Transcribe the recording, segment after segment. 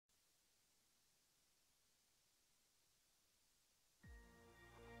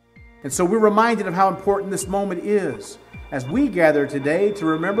And so we're reminded of how important this moment is as we gather today to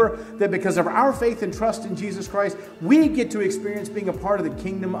remember that because of our faith and trust in Jesus Christ, we get to experience being a part of the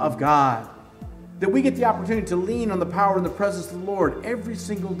kingdom of God. That we get the opportunity to lean on the power and the presence of the Lord every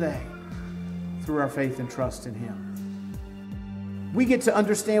single day through our faith and trust in Him. We get to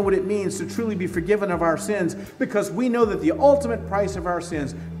understand what it means to truly be forgiven of our sins because we know that the ultimate price of our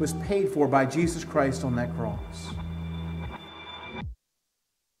sins was paid for by Jesus Christ on that cross.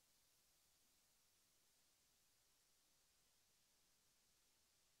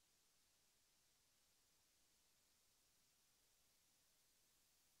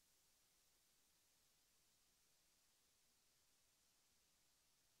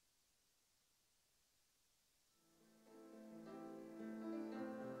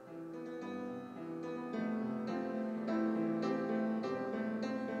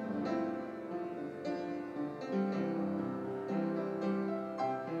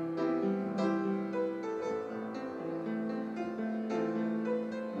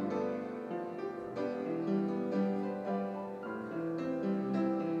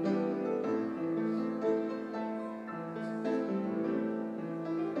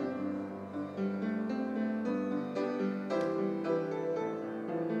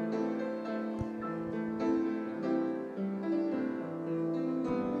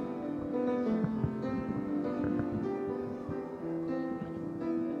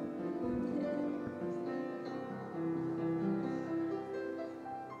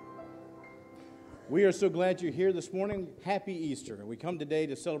 We are so glad you're here this morning. Happy Easter. We come today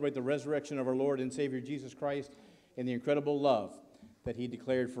to celebrate the resurrection of our Lord and Savior Jesus Christ and the incredible love that He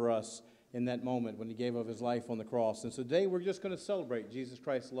declared for us in that moment when He gave of His life on the cross. And so today we're just going to celebrate Jesus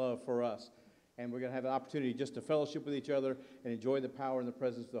Christ's love for us. And we're going to have an opportunity just to fellowship with each other and enjoy the power and the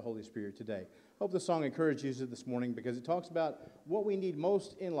presence of the Holy Spirit today. Hope the song encourages you this morning because it talks about what we need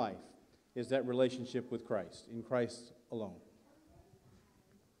most in life is that relationship with Christ, in Christ alone.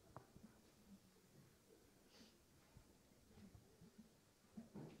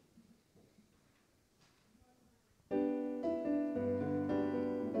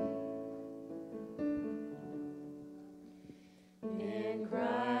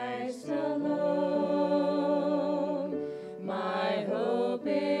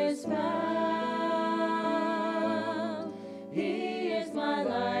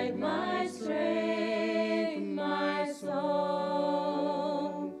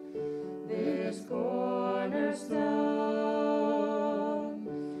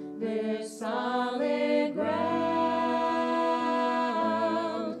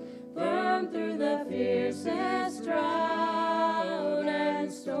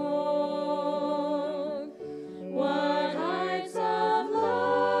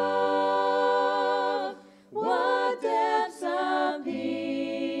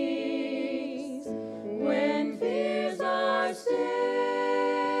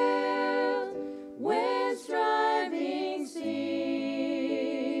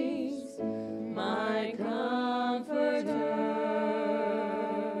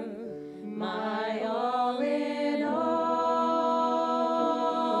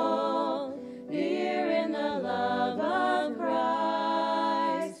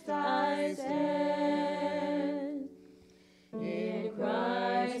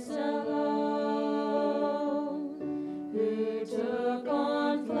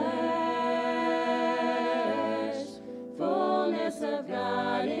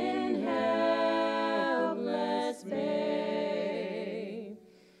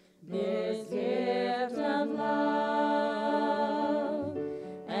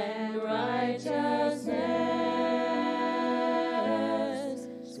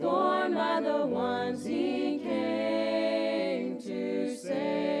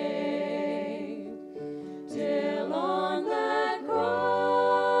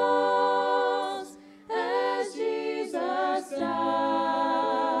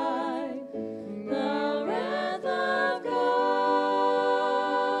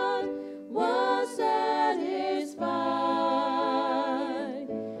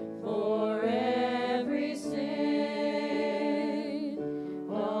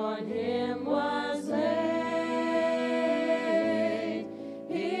 On Him was laid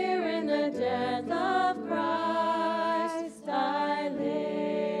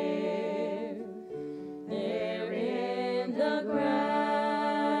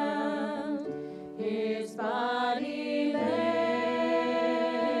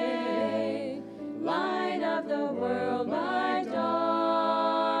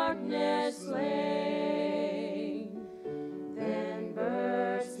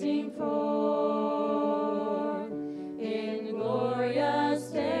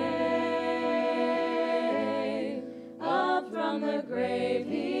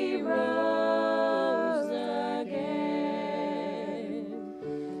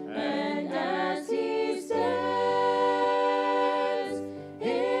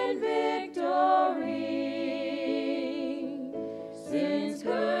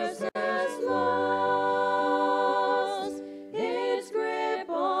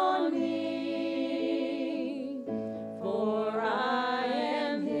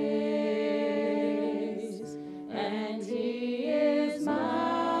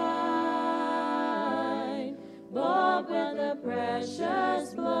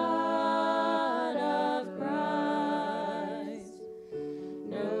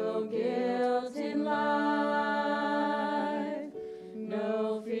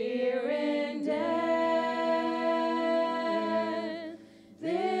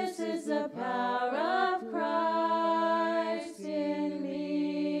is the power of Christ in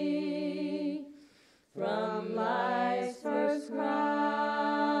me. From life's first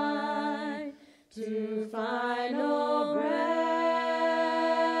cry to final breath,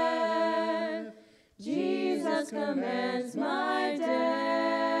 Jesus commands my destiny.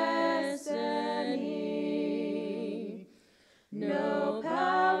 No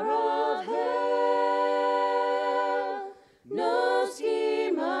power of hell, no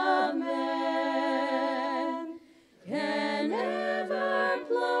scheme of man can ever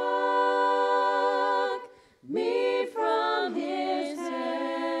pluck me from his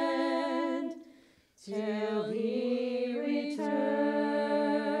hand till he returns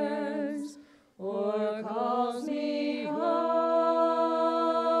or calls me home.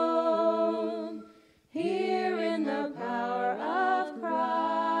 Here in the power of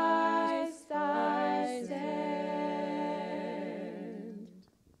Christ I stand.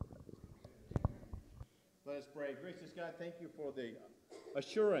 Let us pray. Gracious God, thank you for the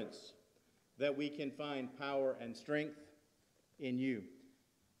assurance that we can find power and strength in you.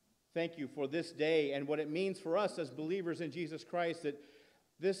 Thank you for this day and what it means for us as believers in Jesus Christ, that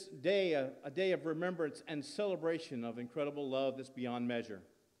this day, a day of remembrance and celebration of incredible love that's beyond measure.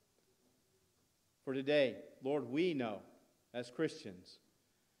 For today, Lord, we know as Christians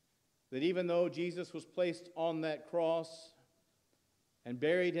that even though Jesus was placed on that cross and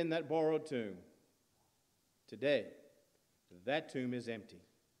buried in that borrowed tomb, today, that tomb is empty.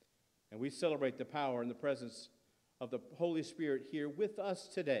 And we celebrate the power and the presence of the Holy Spirit here with us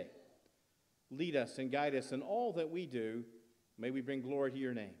today. Lead us and guide us in all that we do. May we bring glory to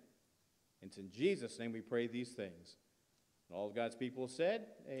your name. And it's in Jesus' name we pray these things. And all of God's people said,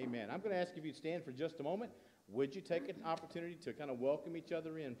 amen. I'm going to ask if you'd stand for just a moment. Would you take an opportunity to kind of welcome each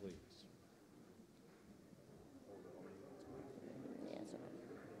other in, please? Yes, sir.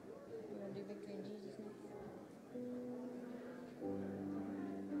 You want to do victory in Jesus' name?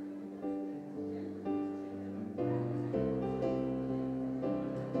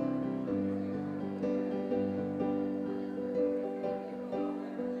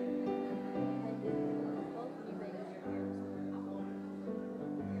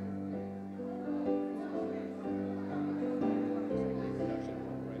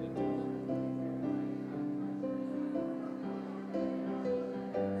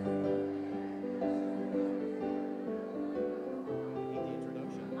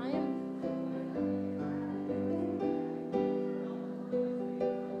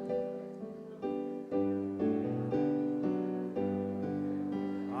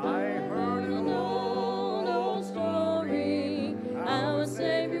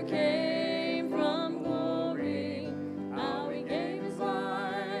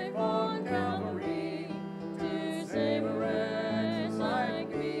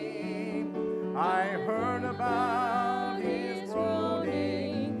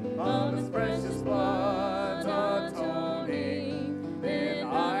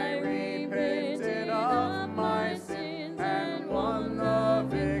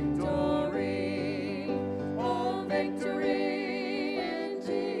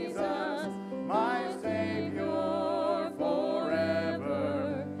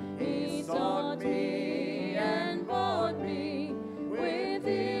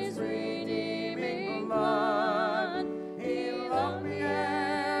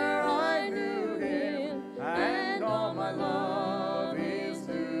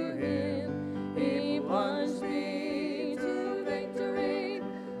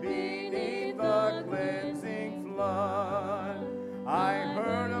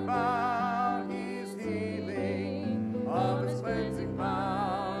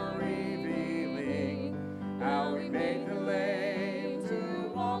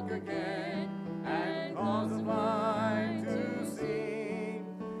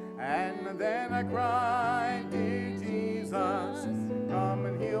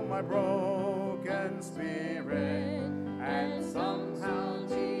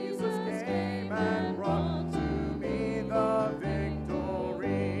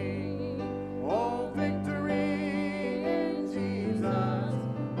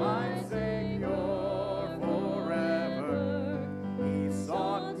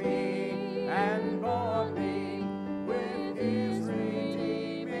 With his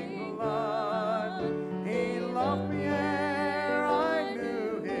redeeming blood.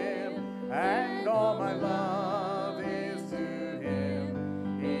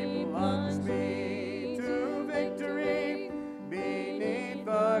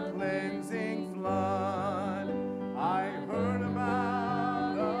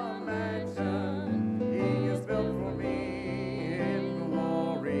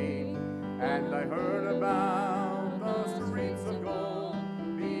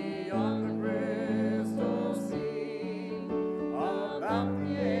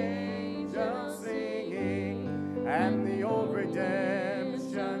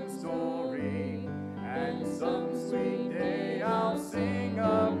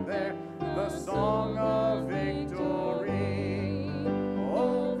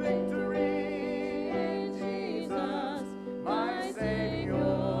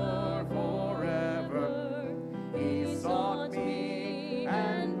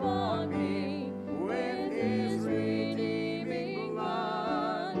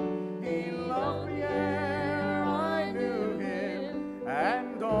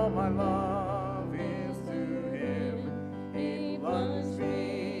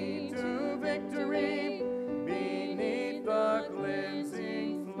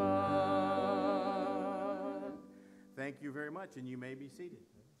 much, and you may be seated.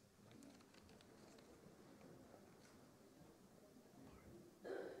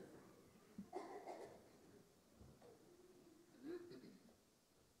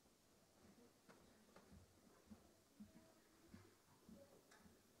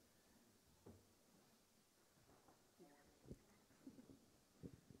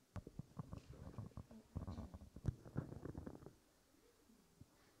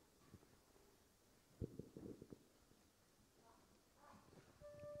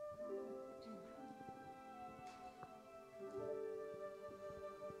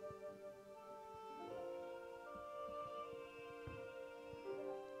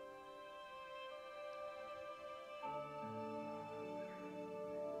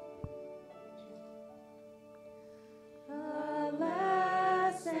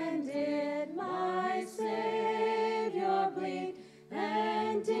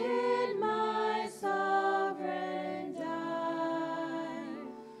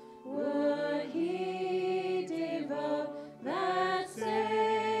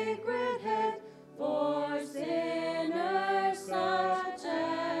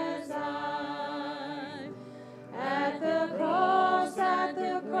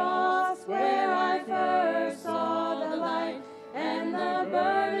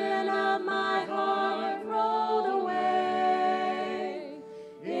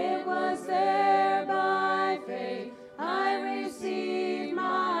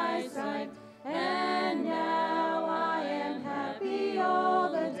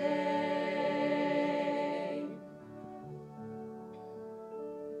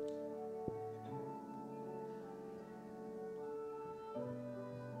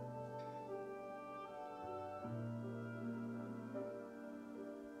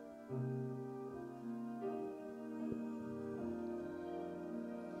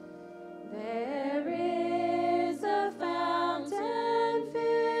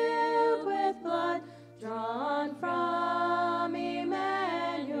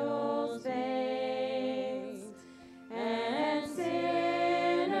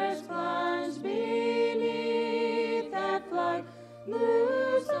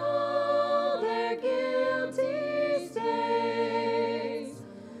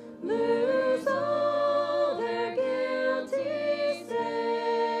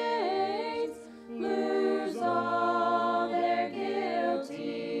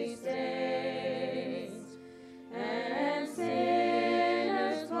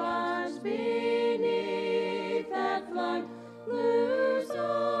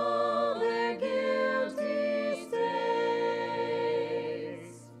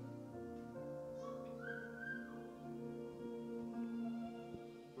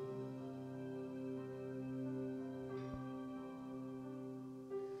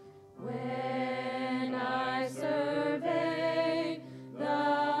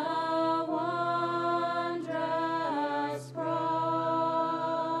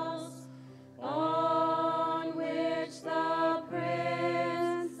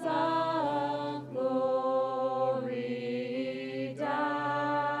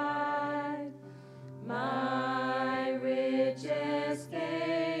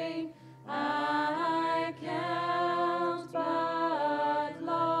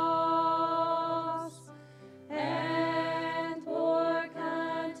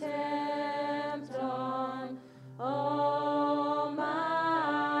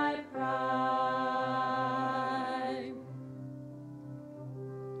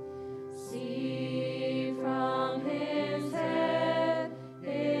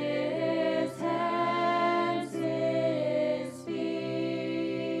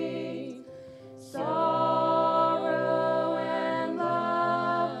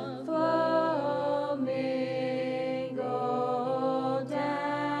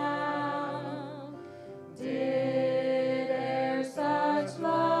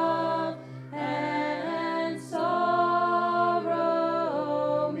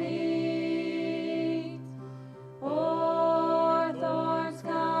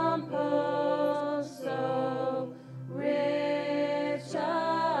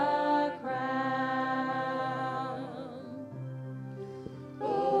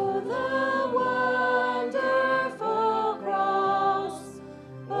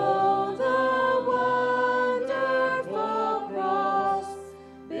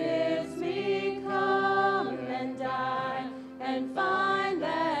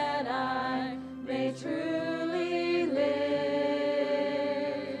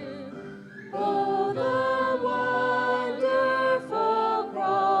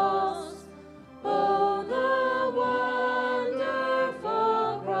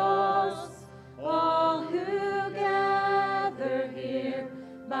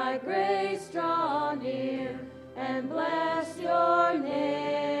 by grace draw near and bless your name.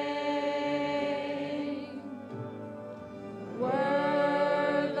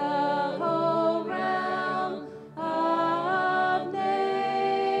 Were the whole realm of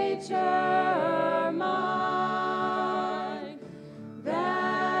nature mine,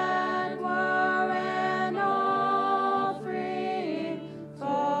 that were an offering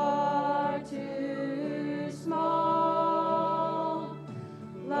far too small.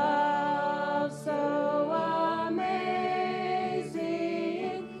 Love so amazing,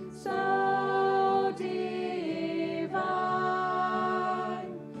 so divine,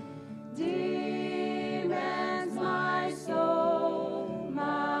 demands my soul,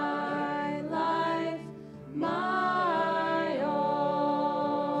 my life, my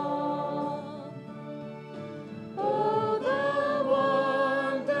all. Oh, the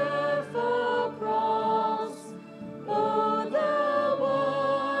wonderful cross, oh, the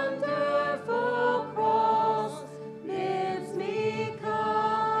wonderful cross, bids me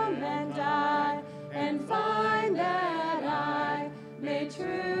come and die and find that I may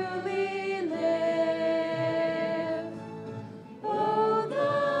truly live. Oh,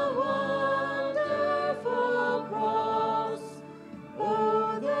 the wonderful cross,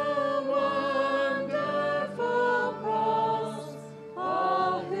 oh, the wonderful cross,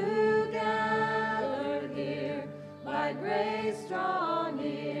 all who gather here by grace draw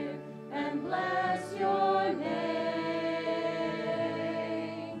near and bless your name.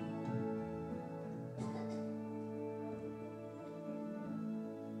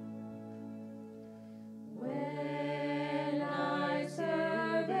 When I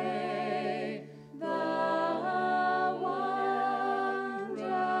survey the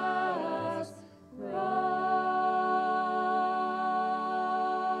wondrous cross.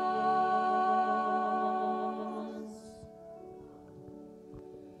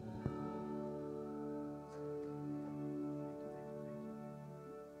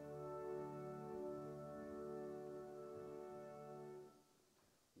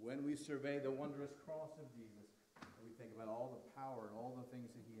 When we survey the wondrous cross of Jesus, and we think about all the power and all the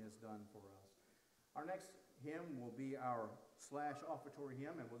things that he has done for us. Our next hymn will be our /offertory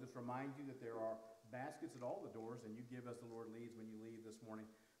hymn, and we'll just remind you that there are baskets at all the doors, and you give as the Lord leads when you leave this morning.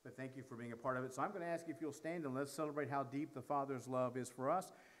 But thank you for being a part of it. So I'm going to ask you if you'll stand and let's celebrate how deep the Father's love is for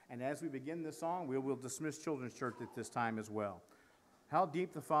us. And as we begin this song, we will dismiss Children's Church at this time as well. How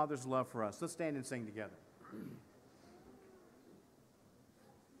deep the Father's love for us. Let's stand and sing together.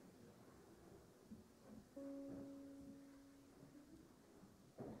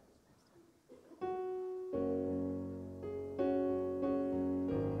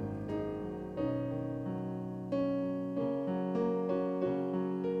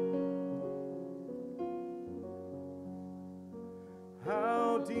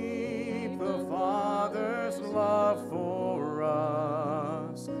 How deep the Father's love for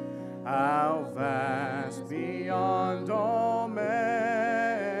us, how vast beyond all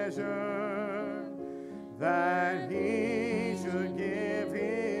measure, that he should give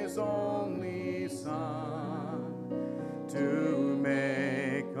his only Son to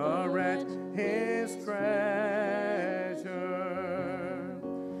make a wretch his treasure.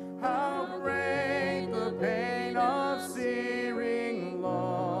 How great the pain of searing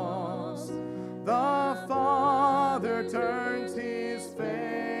loss, the Father turns his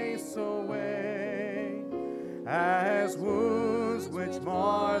face away, as wounds which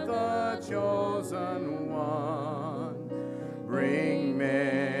mar the chosen one bring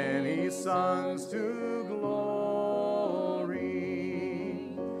many sons to glory.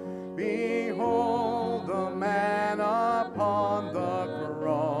 Behold the man upon the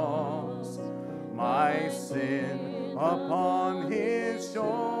cross, my sin upon his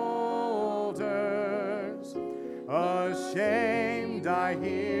shoulders. Ashamed I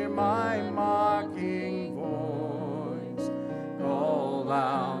hear my mocking voice call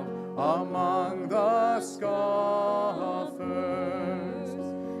out among the scoffers.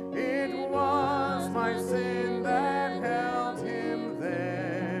 It was my sin that held him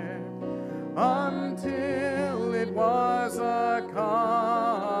there until it was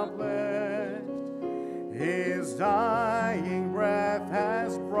accomplished. His dying breath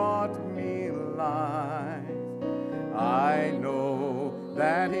has brought me life. I know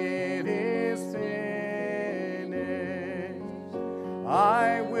that it is finished.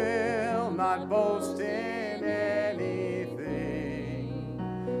 I will not boast in anything,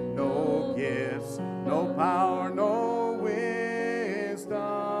 no gifts, no power, no wisdom,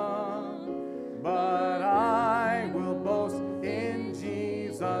 but I will boast in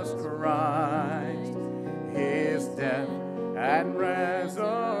Jesus Christ, his death and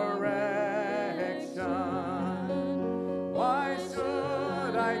resurrection.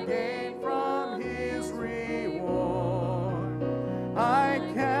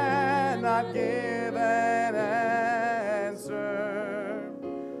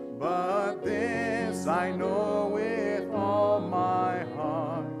 but this I know with all my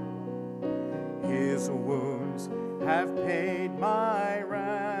heart, his wounds have paid my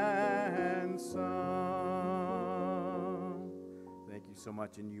ransom. Thank you so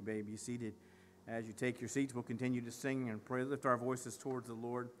much, and you may be seated. As you take your seats, we'll continue to sing and pray, lift our voices towards the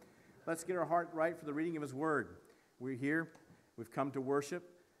Lord. Let's get our heart right for the reading of his word. We're here, we've come to worship,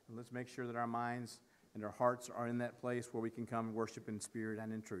 and let's make sure that our minds and our hearts are in that place where we can come and worship in spirit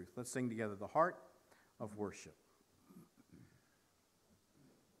and in truth. Let's sing together, the heart of worship.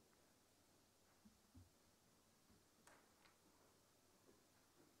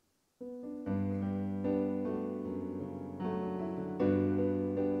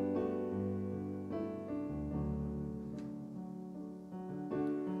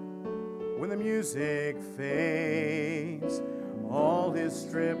 When the music fades, all is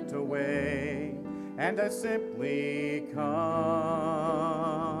stripped away, and I simply come,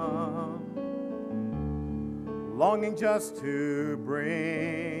 longing just to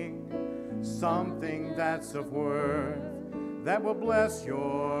bring something that's of worth, that will bless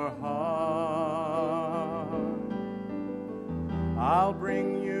your heart. I'll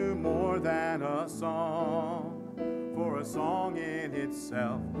bring you more than a song, for a song in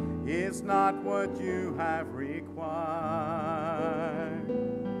itself is not what you have required.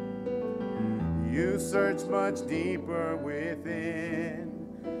 You search much deeper within,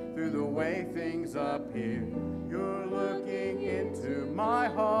 through the way things appear. You're looking into my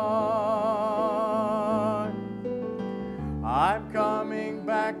heart. I'm coming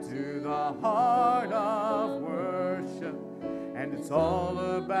back to the heart of worship, and it's all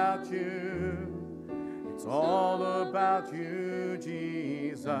about you. It's all about you,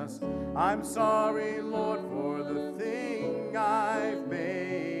 Jesus. I'm sorry, Lord, for the thing I've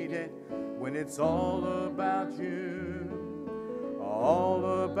made it, when it's all about you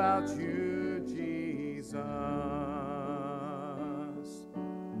Jesus.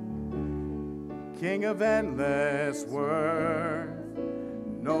 King of endless worth,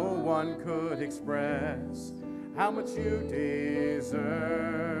 no one could express how much you deserve.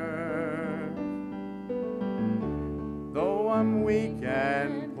 Though I'm weak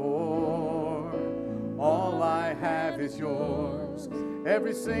and poor, all I have is yours,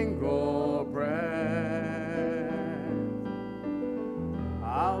 every single breath.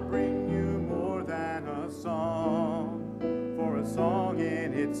 I'll bring you more than a song, for a song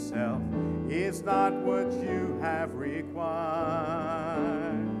in itself is not what you have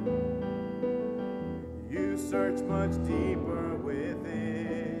required. You search much deeper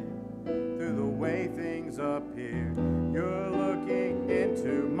within, through the way things appear. You're looking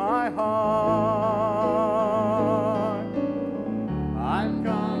into my heart. I'm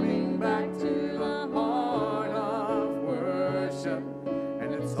coming back to the heart of worship,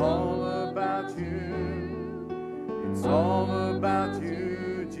 and it's all about you. It's all about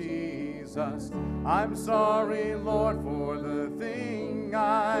you, Jesus. I'm sorry, Lord, for the thing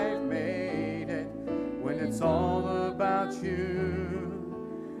I've made it, when it's all about you.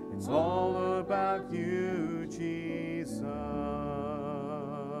 It's all about you, Jesus.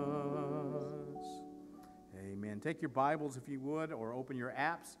 Amen. Take your Bibles, if you would, or open your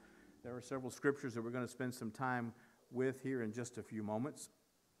apps. There are several scriptures that we're going to spend some time with here in just a few moments.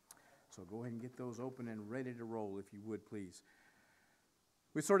 So go ahead and get those open and ready to roll, if you would, please.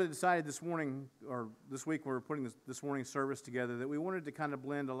 We sort of decided this morning, or this week, when we were putting this morning's service together, that we wanted to kind of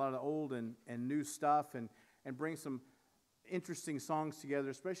blend a lot of old and new stuff and bring some interesting songs together,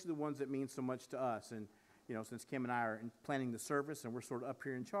 especially the ones that mean so much to us. And, you know, since Kim and I are planning the service and we're sort of up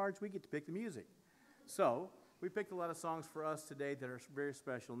here in charge, we get to pick the music. So we picked a lot of songs for us today that are very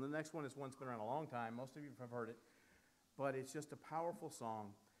special. And the next one is one that's been around a long time. Most of you have heard it. But it's just a powerful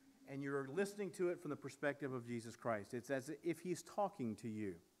song. And you're listening to it from the perspective of Jesus Christ. It's as if he's talking to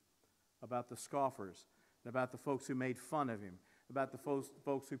you about the scoffers, and about the folks who made fun of him, about the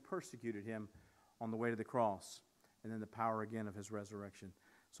folks who persecuted him on the way to the cross, and then the power again of his resurrection.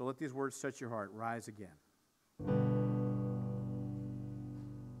 So let these words touch your heart. Rise again.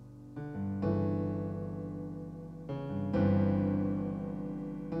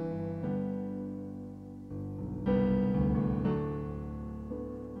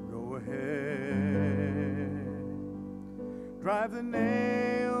 Drive the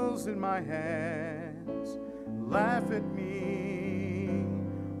nails in my hands, laugh at me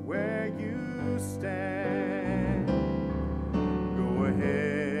where you stand. Go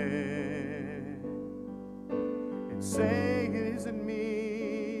ahead and say it isn't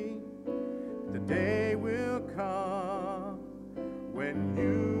me. The day will come when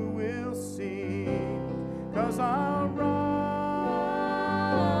you will see, 'cause I'll rise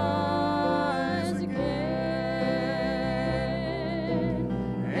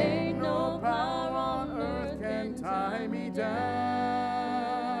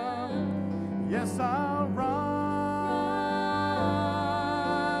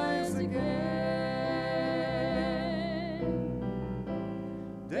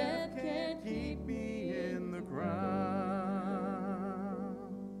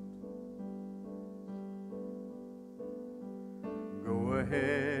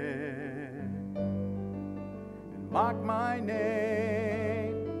ahead and mock my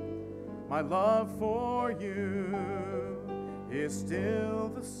name. My love for you is still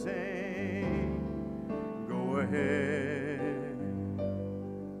the same. Go ahead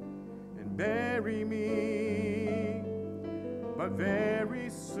and bury me, but very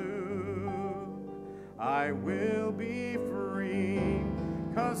soon I will be free,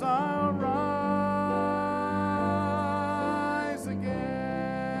 'cause I'll rise again.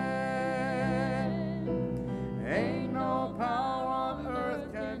 Ain't no power on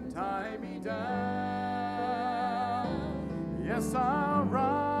earth can tie me down. Yes, I'll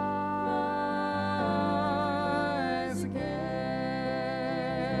rise again.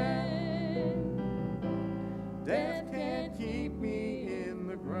 Death can't keep me in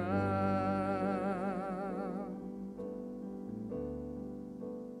the ground.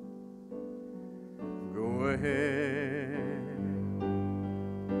 Go ahead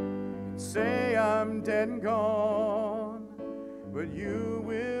and say I'm dead and gone, but you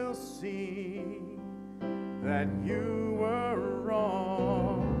will see that you were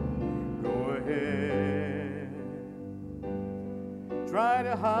wrong. Go ahead, try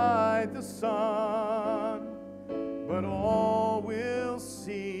to hide the sun, but all will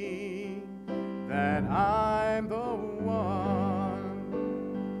see that I'm the one.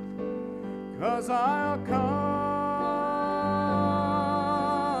 'Cause I'll come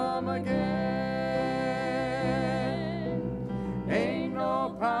again. Ain't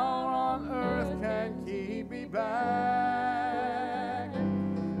no power on earth can keep me back.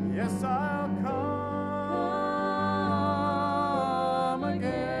 Yes, I'll come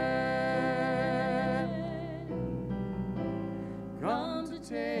again. Come to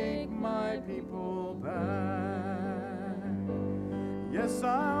take my people back. Yes,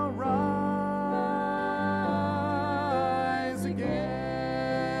 I'll rise again.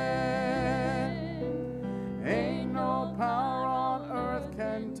 Ain't no power on earth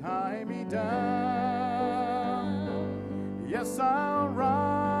can tie me down. Yes, I'll rise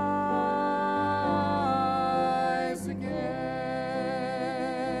again.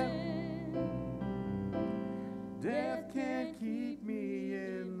 Death can't keep me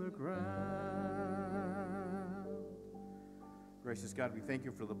in the ground. Gracious God, we thank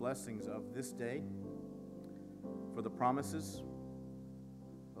you for the blessings of this day, for the promises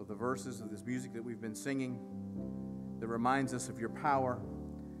of the verses of this music that we've been singing that reminds us of your power.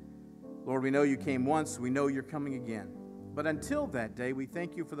 Lord, we know you came once, we know you're coming again. But until that day, we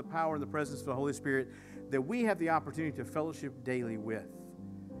thank you for the power and the presence of the Holy Spirit that we have the opportunity to fellowship daily with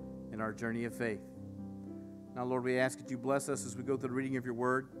in our journey of faith. Now, Lord, we ask that you bless us as we go through the reading of your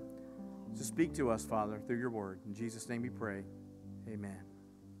word. So speak to us, Father, through your word. In Jesus' name we pray. Amen.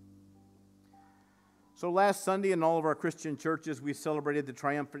 So last Sunday in all of our Christian churches, we celebrated the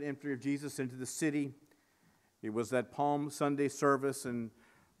triumphant entry of Jesus into the city. It was that Palm Sunday service, and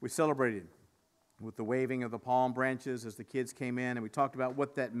we celebrated with the waving of the palm branches as the kids came in, and we talked about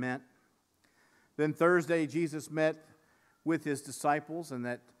what that meant. Then Thursday, Jesus met with his disciples in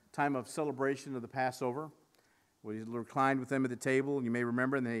that time of celebration of the Passover. He reclined with them at the table, and you may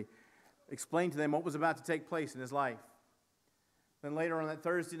remember, and they explained to them what was about to take place in his life. Then later on that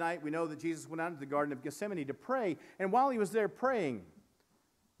Thursday night, we know that Jesus went out into the Garden of Gethsemane to pray, and while he was there praying,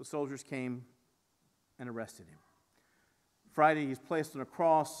 the soldiers came and arrested him. Friday, he's placed on a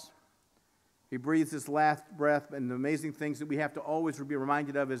cross. He breathes his last breath, and the amazing things that we have to always be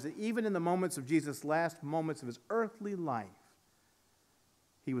reminded of is that even in the moments of Jesus' last moments of his earthly life,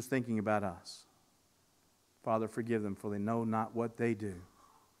 he was thinking about us. Father, forgive them, for they know not what they do.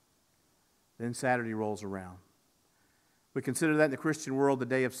 Then Saturday rolls around. We consider that in the Christian world the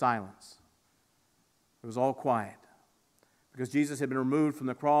day of silence. It was all quiet because Jesus had been removed from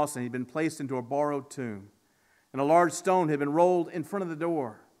the cross and he'd been placed into a borrowed tomb. And a large stone had been rolled in front of the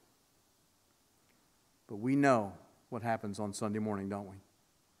door. But we know what happens on Sunday morning, don't we?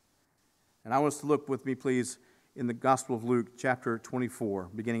 And I want us to look with me, please, in the Gospel of Luke, chapter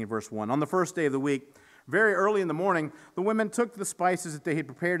 24, beginning in verse 1. On the first day of the week, very early in the morning, the women took the spices that they had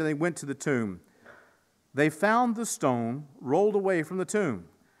prepared and they went to the tomb. They found the stone rolled away from the tomb.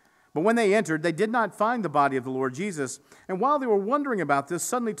 But when they entered, they did not find the body of the Lord Jesus. And while they were wondering about this,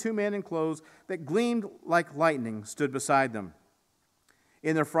 suddenly two men in clothes that gleamed like lightning stood beside them.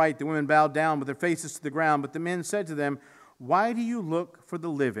 In their fright, the women bowed down with their faces to the ground. But the men said to them, "Why do you look for the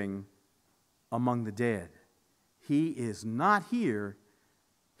living among the dead? He is not here.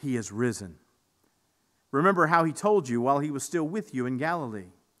 He is risen. Remember how he told you while he was still with you in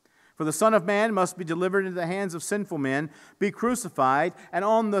Galilee. For the Son of Man must be delivered into the hands of sinful men, be crucified, and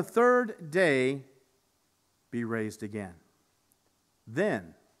on the third day be raised again."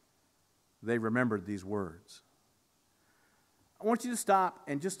 Then they remembered these words. I want you to stop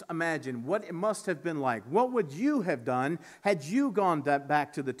and just imagine what it must have been like. What would you have done had you gone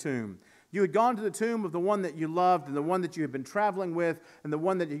back to the tomb? You had gone to the tomb of the one that you loved and the one that you had been traveling with and the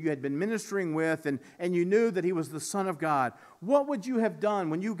one that you had been ministering with, and you knew that he was the Son of God. What would you have done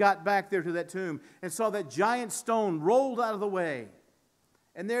when you got back there to that tomb and saw that giant stone rolled out of the way?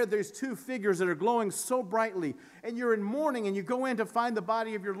 And there's two figures that are glowing so brightly, and you're in mourning, and you go in to find the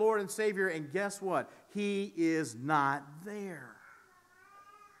body of your Lord and Savior, and guess what? He is not there.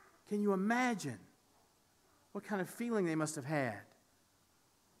 Can you imagine what kind of feeling they must have had?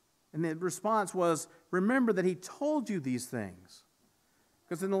 And the response was, remember that he told you these things.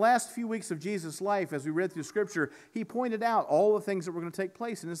 Because in the last few weeks of Jesus' life, as we read through Scripture, he pointed out all the things that were going to take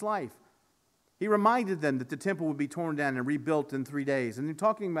place in his life. He reminded them that the temple would be torn down and rebuilt in 3 days. And he's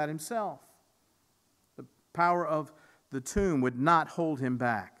talking about himself. The power of the tomb would not hold him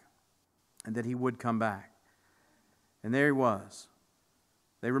back, and that he would come back. And there he was.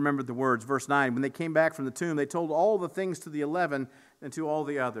 They remembered the words. Verse 9, when they came back from the tomb, they told all the things to the 11 and to all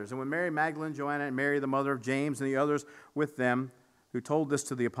the others. And when Mary Magdalene, Joanna, and Mary, the mother of James, and the others with them, who told this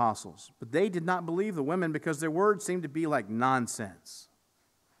to the apostles. But they did not believe the women because their words seemed to be like nonsense.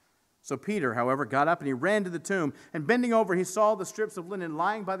 So Peter, however, got up and he ran to the tomb, and bending over, he saw the strips of linen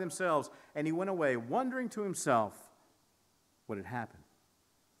lying by themselves, and he went away, wondering to himself what had happened.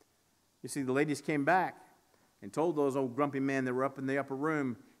 You see, the ladies came back and told those old grumpy men that were up in the upper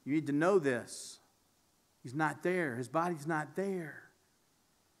room, you need to know this. He's not there. His body's not there.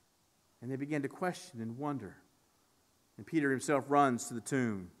 And they began to question and wonder. And Peter himself runs to the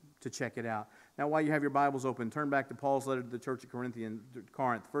tomb to check it out. Now, while you have your Bibles open, turn back to Paul's letter to the church of Corinth,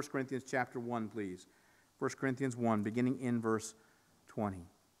 1 Corinthians chapter 1, please. 1 Corinthians 1, beginning in verse 20.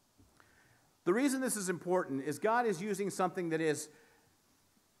 The reason this is important is God is using something that is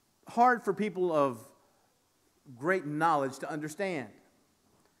hard for people of great knowledge to understand.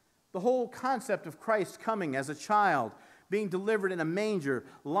 The whole concept of Christ coming as a child, being delivered in a manger,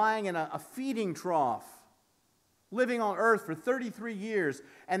 lying in a feeding trough, living on earth for 33 years,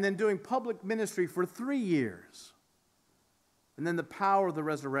 and then doing public ministry for 3 years. And then the power of the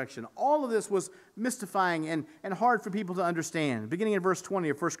resurrection. All of this was mystifying and hard for people to understand. Beginning in verse 20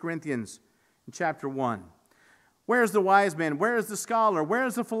 of 1 Corinthians in chapter 1. Where is the wise man? Where is the scholar? Where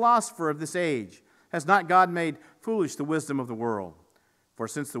is the philosopher of this age? Has not God made foolish the wisdom of the world? For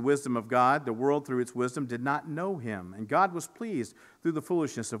since the wisdom of God, the world through its wisdom did not know him, and God was pleased through the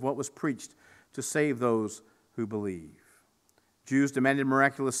foolishness of what was preached to save those who believe. Jews demanded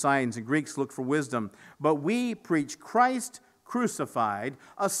miraculous signs, and Greeks looked for wisdom. But we preach Christ crucified,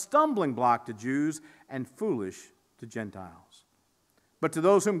 a stumbling block to Jews and foolish to Gentiles. But to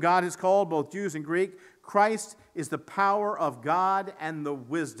those whom God has called, both Jews and Greek, Christ is the power of God and the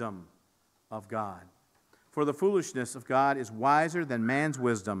wisdom of God. For the foolishness of God is wiser than man's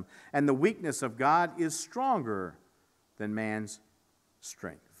wisdom, and the weakness of God is stronger than man's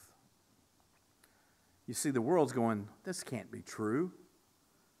strength. You see, the world's going, this can't be true.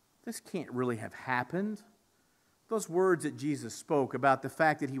 This can't really have happened. Those words that Jesus spoke about the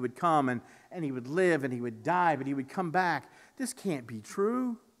fact that he would come and he would live and he would die, but he would come back, this can't be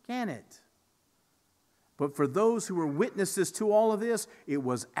true, can it? But for those who were witnesses to all of this, it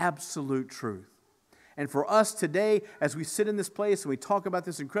was absolute truth. And for us today, as we sit in this place and we talk about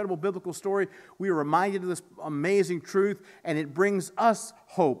this incredible biblical story, we are reminded of this amazing truth, and it brings us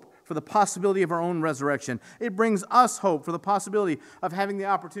hope for the possibility of our own resurrection. It brings us hope for the possibility of having the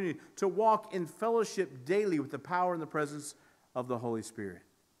opportunity to walk in fellowship daily with the power and the presence of the Holy Spirit.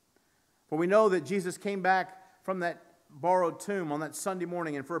 For we know that Jesus came back from that borrowed tomb on that Sunday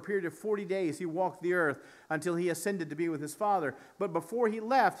morning, and for a period of 40 days he walked the earth until he ascended to be with his Father. But before he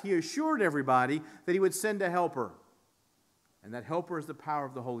left, he assured everybody that he would send a helper. And that helper is the power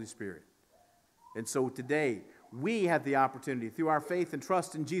of the Holy Spirit. And so today, we have the opportunity, through our faith and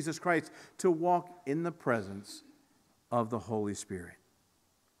trust in Jesus Christ, to walk in the presence of the Holy Spirit.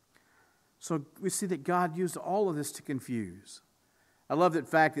 So we see that God used all of this to confuse. I love that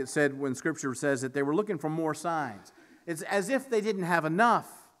fact that said when Scripture says that they were looking for more signs. It's as if they didn't have enough.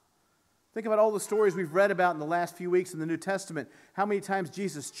 Think about all the stories we've read about in the last few weeks in the New Testament. How many times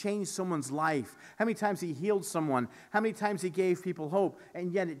Jesus changed someone's life. How many times he healed someone. How many times he gave people hope.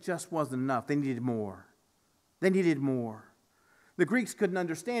 And yet it just wasn't enough. They needed more. They needed more. The Greeks couldn't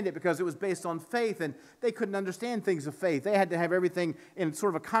understand it because it was based on faith, and they couldn't understand things of faith. They had to have everything in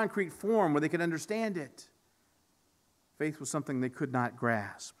sort of a concrete form where they could understand it. Faith was something they could not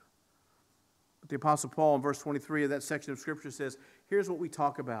grasp. But the Apostle Paul in verse 23 of that section of Scripture says, here's what we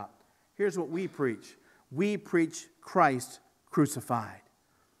talk about. Here's what we preach. We preach Christ crucified.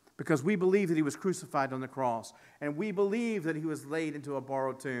 Because we believe that he was crucified on the cross, and we believe that he was laid into a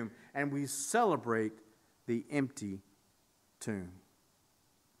borrowed tomb, and we celebrate the empty tomb.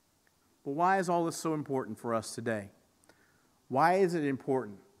 But why is all this so important for us today? Why is it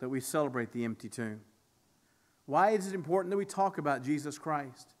important that we celebrate the empty tomb? Why is it important that we talk about Jesus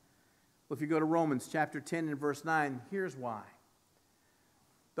Christ? Well, if you go to Romans chapter 10 and verse 9, here's why.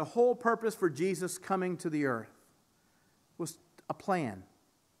 The whole purpose for Jesus coming to the earth was a plan.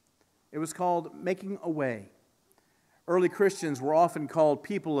 It was called making a way. Early Christians were often called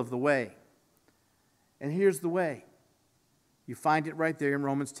people of the way. And here's the way. You find it right there in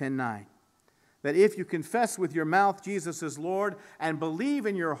Romans 10:9. That if you confess with your mouth Jesus is Lord and believe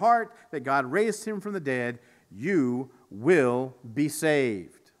in your heart that God raised him from the dead, you will be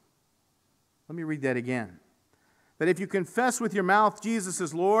saved. Let me read that again. That if you confess with your mouth Jesus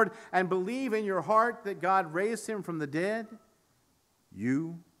is Lord and believe in your heart that God raised him from the dead,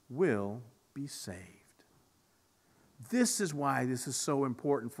 you will be saved. This is why this is so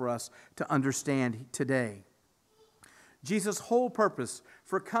important for us to understand today. Jesus' whole purpose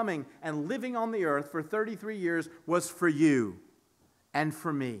for coming and living on the earth for 33 years was for you and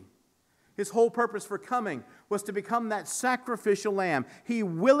for me. His whole purpose for coming was to become that sacrificial lamb. He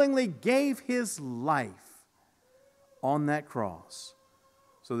willingly gave his life on that cross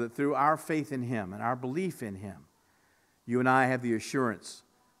so that through our faith in him and our belief in him, you and I have the assurance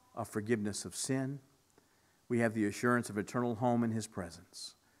of forgiveness of sin. We have the assurance of eternal home in his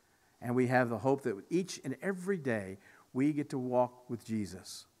presence. And we have the hope that each and every day we get to walk with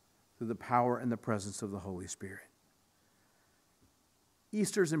Jesus through the power and the presence of the Holy Spirit.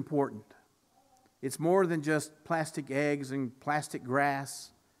 Easter is important. It's more than just plastic eggs and plastic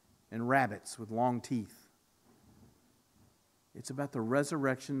grass and rabbits with long teeth. It's about the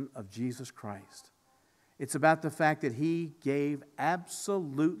resurrection of Jesus Christ. It's about the fact that he gave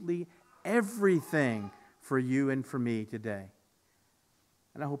absolutely everything for you and for me today.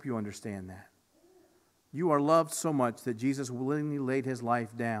 And I hope you understand that. You are loved so much that Jesus willingly laid his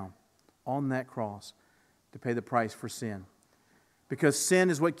life down on that cross to pay the price for sin. Because sin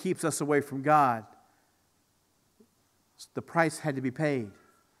is what keeps us away from God. The price had to be paid.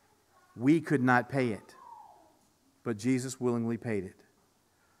 We could not pay it, but Jesus willingly paid it.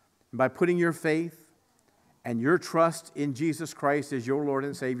 And by putting your faith and your trust in Jesus Christ as your Lord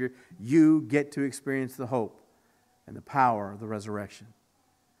and Savior, you get to experience the hope and the power of the resurrection.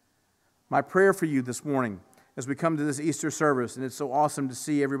 My prayer for you this morning as we come to this Easter service, and it's so awesome to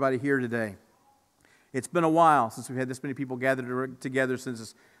see everybody here today. It's been a while since we've had this many people gathered together since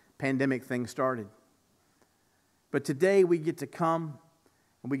this pandemic thing started. But today we get to come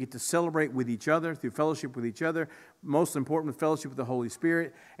and we get to celebrate with each other, through fellowship with each other, most important, fellowship with the Holy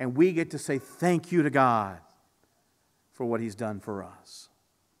Spirit, and we get to say thank you to God for what he's done for us.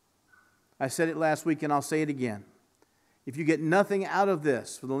 I said it last week and I'll say it again. If you get nothing out of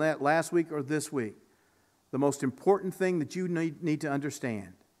this for the last week or this week, the most important thing that you need to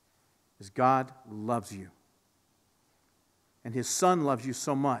understand is God loves you. And his Son loves you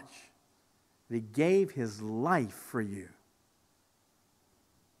so much that he gave his life for you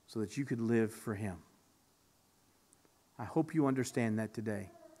so that you could live for him. I hope you understand that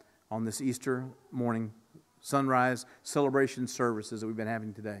today on this Easter morning sunrise celebration services that we've been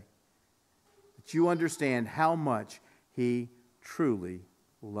having today. That you understand how much he truly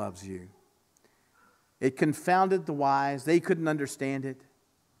loves you. It confounded the wise. They couldn't understand it.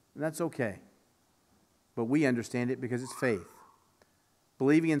 And that's okay. But we understand it because it's faith.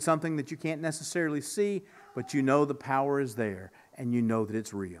 Believing in something that you can't necessarily see, but you know the power is there and you know that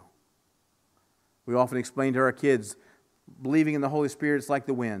it's real. We often explain to our kids, believing in the Holy Spirit is like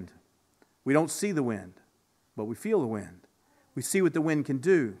the wind. We don't see the wind, but we feel the wind. We see what the wind can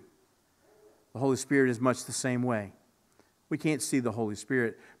do. The Holy Spirit is much the same way. We can't see the Holy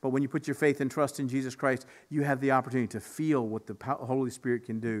Spirit, but when you put your faith and trust in Jesus Christ, you have the opportunity to feel what the Holy Spirit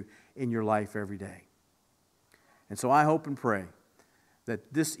can do in your life every day. And so I hope and pray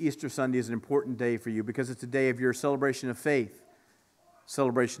that this Easter Sunday is an important day for you because it's a day of your celebration of faith,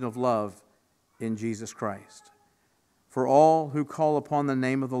 celebration of love in Jesus Christ. For all who call upon the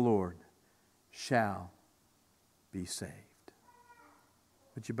name of the Lord shall be saved.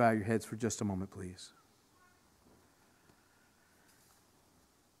 Would you bow your heads for just a moment, please?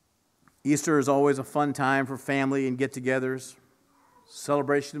 Easter is always a fun time for family and get-togethers,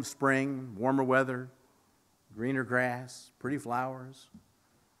 celebration of spring, warmer weather, greener grass, pretty flowers.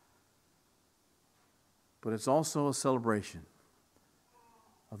 But it's also a celebration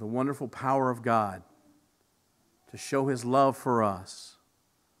of the wonderful power of God to show his love for us,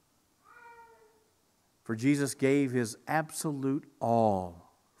 For Jesus gave his absolute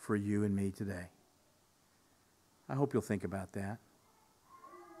all for you and me today. I hope you'll think about that.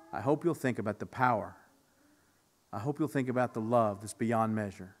 I hope you'll think about the power. I hope you'll think about the love that's beyond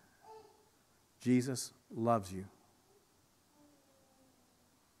measure. Jesus loves you.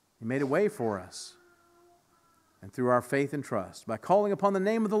 He made a way for us. And through our faith and trust, by calling upon the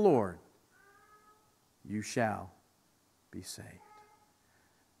name of the Lord, you shall be saved.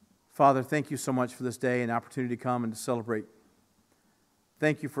 Father, thank you so much for this day and opportunity to come and to celebrate.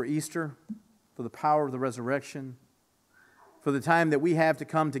 Thank you for Easter, for the power of the resurrection, for the time that we have to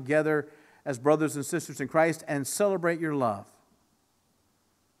come together as brothers and sisters in Christ and celebrate your love.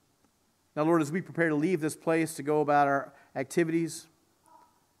 Now, Lord, as we prepare to leave this place to go about our activities,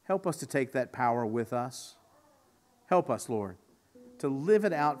 help us to take that power with us. Help us, Lord, to live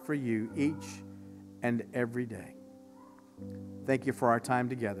it out for you each and every day. Thank you for our time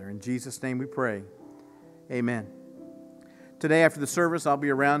together. In Jesus' name we pray. Amen. Today after the service, I'll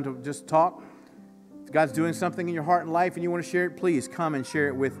be around to just talk. If God's doing something in your heart and life and you want to share it, please come and share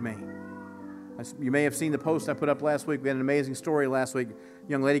it with me. You may have seen the post I put up last week. We had an amazing story last week.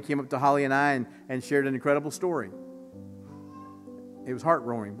 A young lady came up to Holly and I and shared an incredible story. It was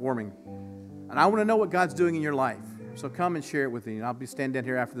heart-warming. And I want to know what God's doing in your life. So come and share it with me. And I'll be standing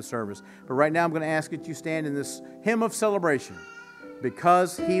here after the service. But right now I'm going to ask that you stand in this hymn of celebration.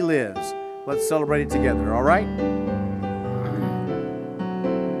 Because He lives. Let's celebrate it together, all right?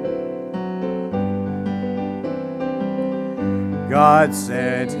 God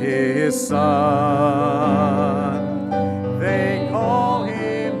sent His Son. They call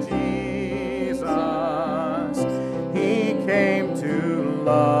Him Jesus. He came to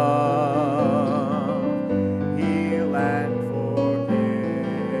love, heal, and forgive.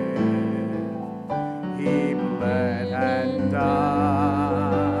 He bled and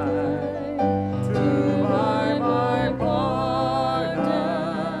died to buy my pardon,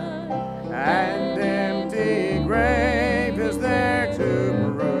 and empty grave is there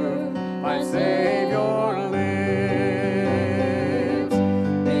to prove my Savior lives.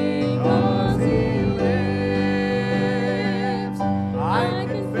 Because He lives, I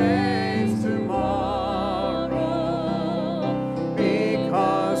can face tomorrow.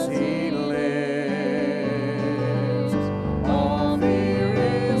 Because He lives, all fear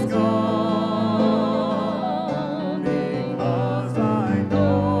is gone. Because I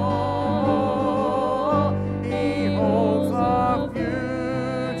know He holds the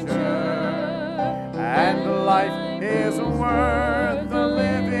future, and life is worth the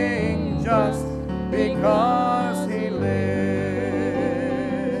living just because He lives.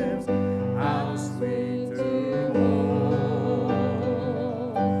 How sweet to hold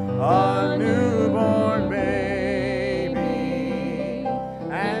a newborn baby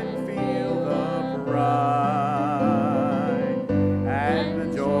and feel the pride and the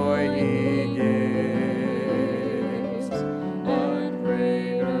joy He gives. But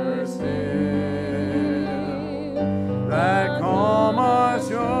greater still, that calm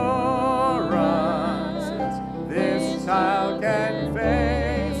assurance this child can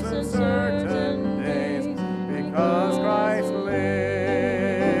face uncertain days because Christ lives.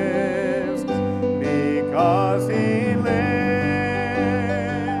 Because He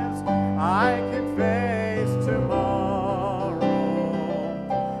lives, I can face tomorrow.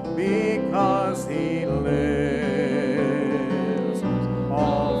 Because He lives,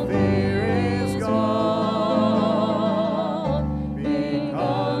 all fear is gone.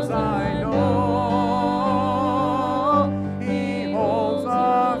 Because I know He holds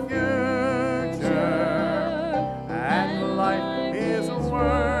the future, and life is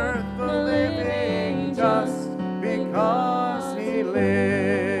worth the living just because He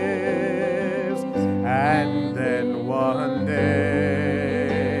lives. And then one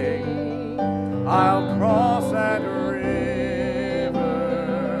day I'll cross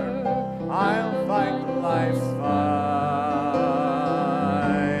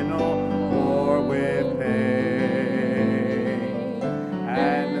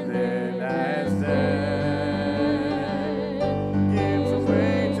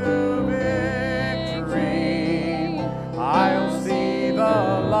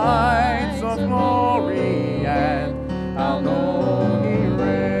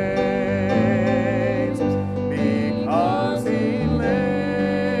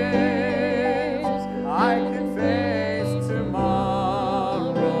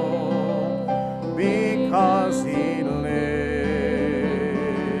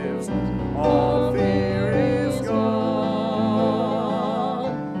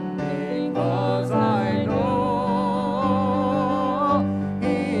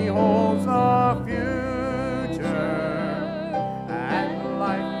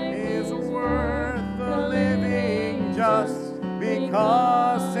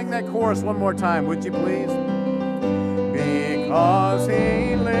that chorus one more time, would you please? Because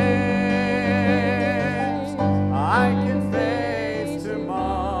he lives, I can face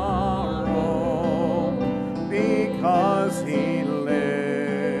tomorrow. Because he lives,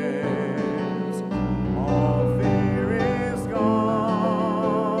 all fear is gone.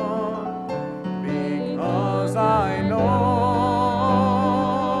 Because I know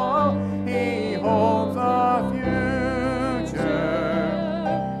he holds the future,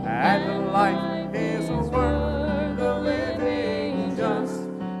 and the life is worth the living just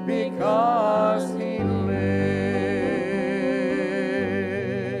because he lives.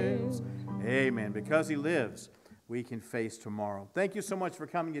 Amen. Because he lives, we can face tomorrow. Thank you so much for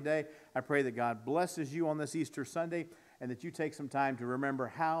coming today. I pray that God blesses you on this Easter Sunday and that you take some time to remember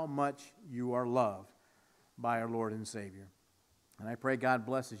how much you are loved by our Lord and Savior. And I pray God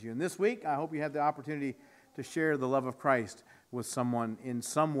blesses you. And this week, I hope you have the opportunity to share the love of Christ with someone in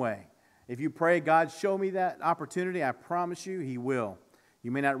some way. If you pray, God, show me that opportunity, I promise you, he will.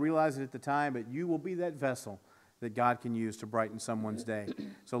 You may not realize it at the time, but you will be that vessel that God can use to brighten someone's day.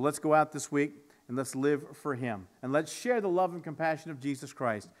 So let's go out this week and let's live for him. And let's share the love and compassion of Jesus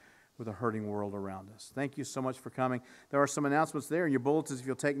Christ with a hurting world around us. Thank you so much for coming. There are some announcements there in your bulletins. If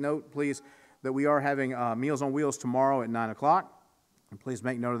you'll take note, please, that we are having Meals on Wheels tomorrow at 9 o'clock. And please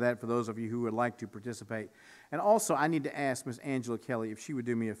make note of that for those of you who would like to participate. And also, I need to ask Ms. Angela Kelly if she would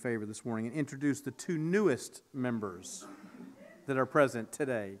do me a favor this morning and introduce the two newest members that are present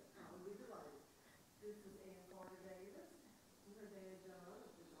today.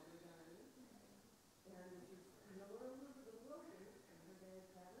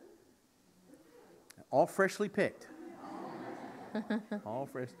 All freshly picked. All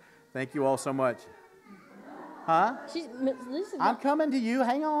fresh. Thank you all so much. Huh? I'm coming to you.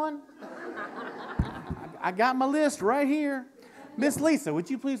 Hang on. I got my list right here. Miss Lisa, would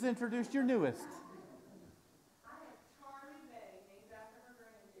you please introduce your newest?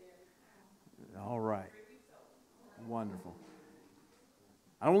 All right. Wonderful.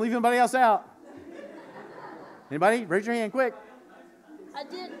 I don't leave anybody else out. Anybody? Raise your hand quick. I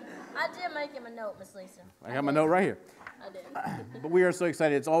did make him a note, Miss Lisa. I got my note right here. I did. But we are so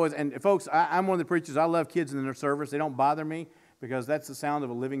excited. It's always, and folks, I'm one of the preachers. I love kids in their service. They don't bother me because that's the sound of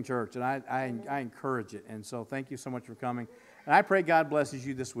a living church, and I encourage it. And so thank you so much for coming. And I pray God blesses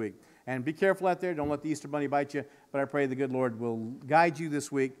you this week. And be careful out there. Don't let the Easter Bunny bite you. But I pray the good Lord will guide you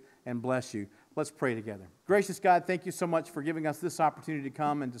this week and bless you. Let's pray together. Gracious God, thank you so much for giving us this opportunity to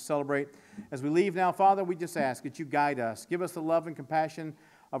come and to celebrate. As we leave now, Father, we just ask that you guide us. Give us the love and compassion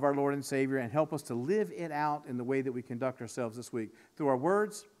of our Lord and Savior, and help us to live it out in the way that we conduct ourselves this week, through our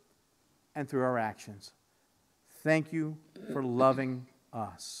words and through our actions. Thank you for loving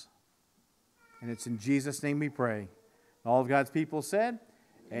us. And it's in Jesus' name we pray. All of God's people said,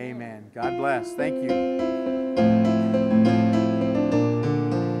 amen. God bless. Thank you.